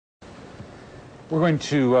We're going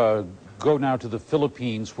to go now to the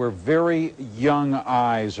Philippines, where very young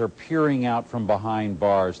eyes are peering out from behind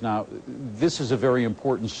bars. Now, this is a very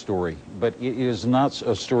important story, but it is not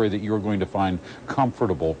a story that you're going to find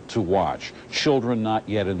comfortable to watch. Children not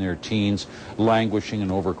yet in their teens, languishing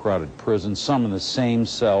in overcrowded prisons, some in the same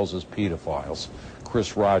cells as pedophiles.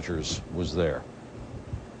 Chris Rogers was there.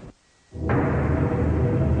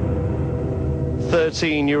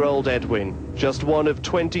 13-year-old Edwin, just one of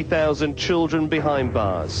 20,000 children behind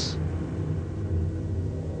bars.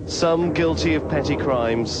 Some guilty of petty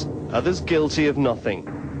crimes, others guilty of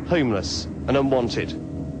nothing, homeless and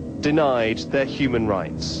unwanted, denied their human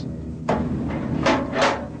rights.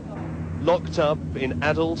 Locked up in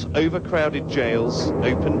adult, overcrowded jails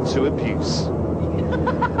open to abuse.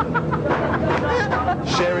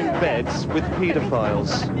 Sharing beds with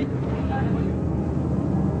pedophiles.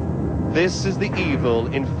 This is the evil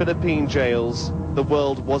in Philippine jails the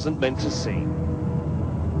world wasn't meant to see.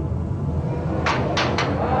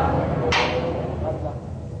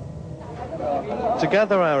 To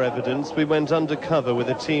gather our evidence, we went undercover with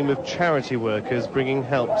a team of charity workers bringing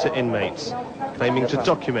help to inmates, claiming to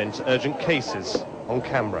document urgent cases on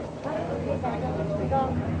camera.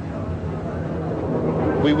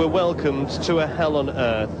 We were welcomed to a hell on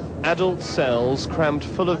earth, adult cells crammed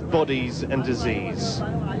full of bodies and disease.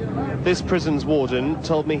 This prison's warden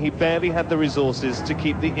told me he barely had the resources to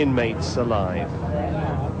keep the inmates alive.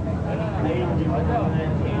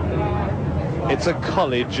 It's a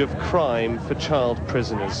college of crime for child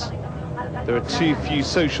prisoners. There are too few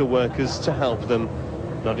social workers to help them,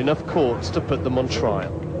 not enough courts to put them on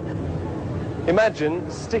trial. Imagine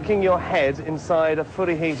sticking your head inside a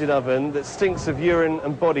fully heated oven that stinks of urine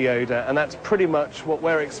and body odour, and that's pretty much what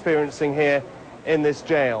we're experiencing here in this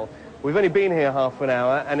jail. We've only been here half an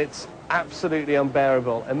hour, and it's absolutely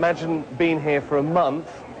unbearable. Imagine being here for a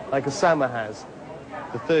month, like Osama has.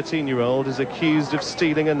 The 13-year-old is accused of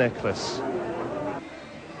stealing a necklace.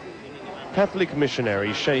 Catholic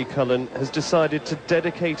missionary Shay Cullen has decided to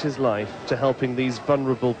dedicate his life to helping these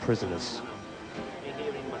vulnerable prisoners.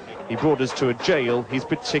 He brought us to a jail he's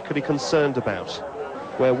particularly concerned about,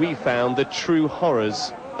 where we found the true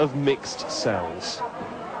horrors of mixed cells.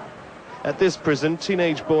 At this prison,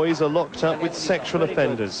 teenage boys are locked up with sexual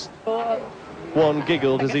offenders. One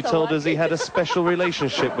giggled as he told us he had a special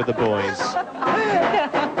relationship with the boys.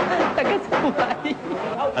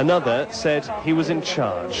 Another said he was in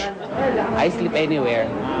charge. I sleep anywhere.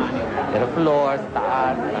 There are floors,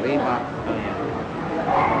 taas, arriba.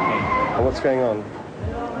 What's going on?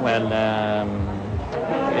 Well,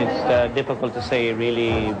 it's difficult to say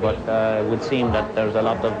really, but it would seem that there's a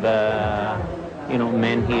lot of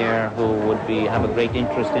men here who would have a great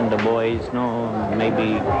interest in the boys.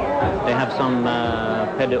 Maybe they have some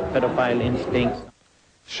pedophile instincts.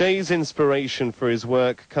 Shay's inspiration for his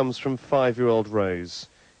work comes from 5-year-old Rose.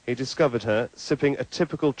 He discovered her sipping a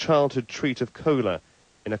typical childhood treat of cola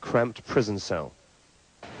in a cramped prison cell.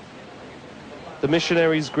 The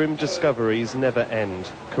missionary's grim discoveries never end.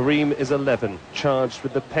 Kareem is 11, charged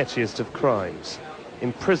with the pettiest of crimes,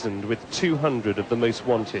 imprisoned with 200 of the most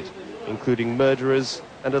wanted, including murderers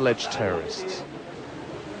and alleged terrorists.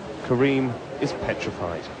 Kareem is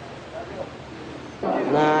petrified.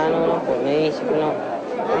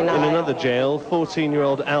 In another jail,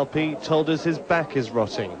 14-year-old Alpi told us his back is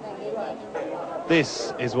rotting.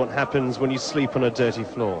 This is what happens when you sleep on a dirty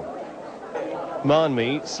floor.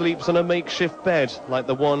 Manmi sleeps on a makeshift bed like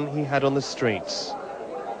the one he had on the streets.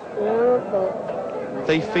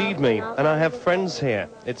 They feed me, and I have friends here.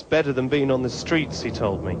 It's better than being on the streets, he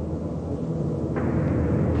told me.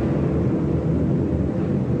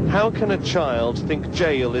 How can a child think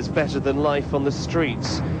jail is better than life on the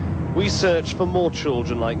streets? We searched for more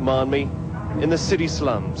children like Manmi in the city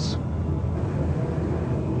slums.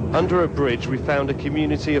 Under a bridge, we found a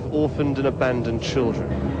community of orphaned and abandoned children.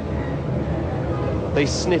 They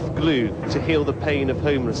sniff glue to heal the pain of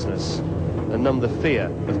homelessness and numb the fear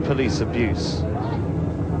of police abuse.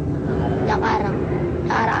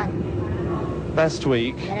 Last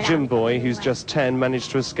week, Jim Boy, who's just 10,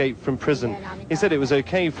 managed to escape from prison. He said it was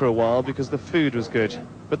okay for a while because the food was good,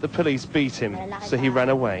 but the police beat him, so he ran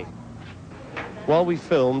away. While we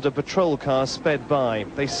filmed, a patrol car sped by.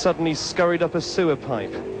 They suddenly scurried up a sewer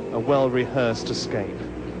pipe, a well-rehearsed escape.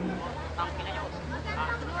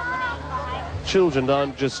 Children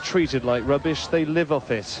aren't just treated like rubbish, they live off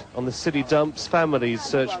it. On the city dumps, families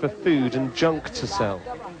search for food and junk to sell.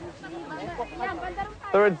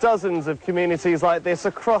 There are dozens of communities like this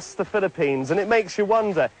across the Philippines, and it makes you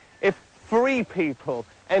wonder if free people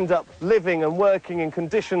end up living and working in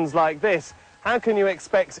conditions like this, how can you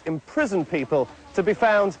expect imprisoned people to be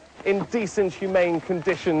found in decent, humane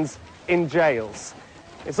conditions in jails.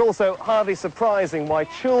 It's also hardly surprising why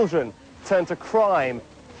children turn to crime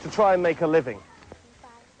to try and make a living.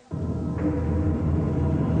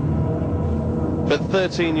 But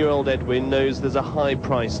 13-year-old Edwin knows there's a high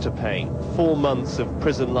price to pay. 4 months of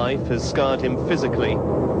prison life has scarred him physically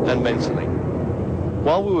and mentally.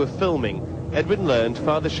 While we were filming, Edwin learned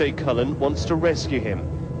Father Sheikh Cullen wants to rescue him.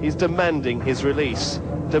 He's demanding his release,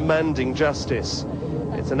 demanding justice.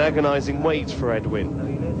 It's an agonizing wait for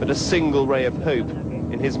Edwin, but a single ray of hope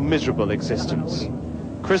in his miserable existence.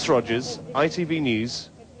 Chris Rogers, ITV News,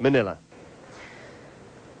 Manila.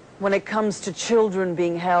 When it comes to children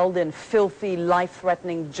being held in filthy,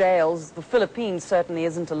 life-threatening jails, the Philippines certainly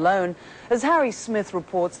isn't alone. As Harry Smith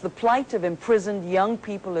reports, the plight of imprisoned young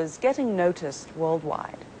people is getting noticed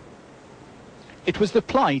worldwide. It was the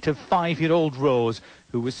plight of 5-year-old Rose,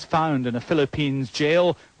 who was found in a Philippines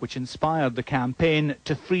jail, which inspired the campaign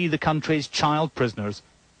to free the country's child prisoners.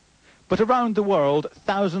 But around the world,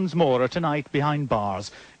 thousands more are tonight behind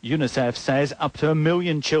bars. UNICEF says up to 1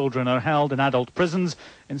 million children are held in adult prisons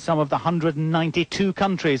in some of the 192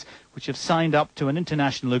 countries which have signed up to an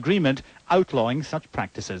international agreement outlawing such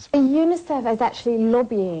practices. UNICEF is actually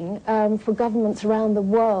lobbying for governments around the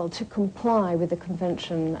world to comply with the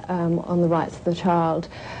Convention on the Rights of the Child.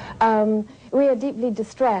 We are deeply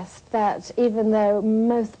distressed that even though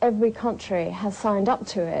most every country has signed up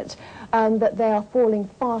to it, that they are falling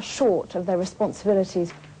far short of their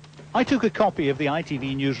responsibilities. I took a copy of the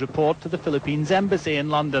ITV News report to the Philippines Embassy in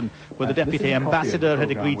London, where the Deputy Ambassador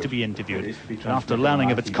had agreed to be interviewed. And after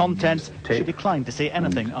learning of its contents, she declined to say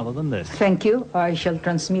anything other than this. Thank you. I shall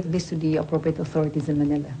transmit this to the appropriate authorities in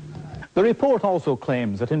Manila. The report also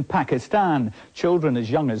claims that in Pakistan, children as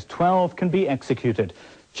young as 12 can be executed.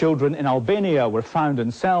 Children in Albania were found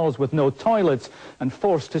in cells with no toilets and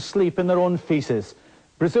forced to sleep in their own feces.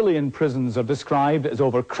 Brazilian prisons are described as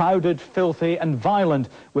overcrowded, filthy and violent,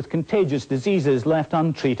 with contagious diseases left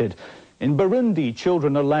untreated. In Burundi,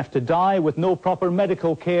 children are left to die with no proper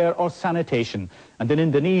medical care or sanitation. And in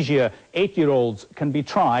Indonesia, 8-year-olds can be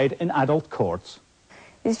tried in adult courts.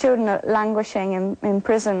 These children are languishing in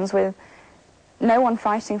prisons with no one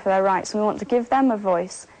fighting for their rights. We want to give them a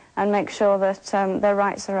voice and make sure that their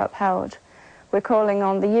rights are upheld. We're calling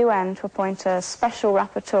on the UN to appoint a special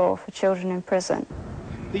rapporteur for children in prison.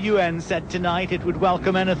 The UN said tonight it would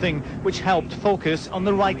welcome anything which helped focus on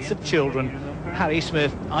the rights of children. Harry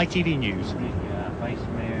Smith, ITV News.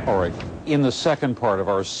 All right. In the second part of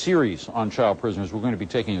our series on child prisoners, we're going to be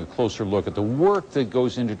taking a closer look at the work that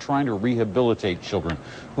goes into trying to rehabilitate children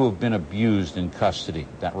who have been abused in custody.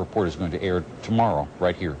 That report is going to air tomorrow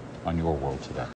right here on Your World Today.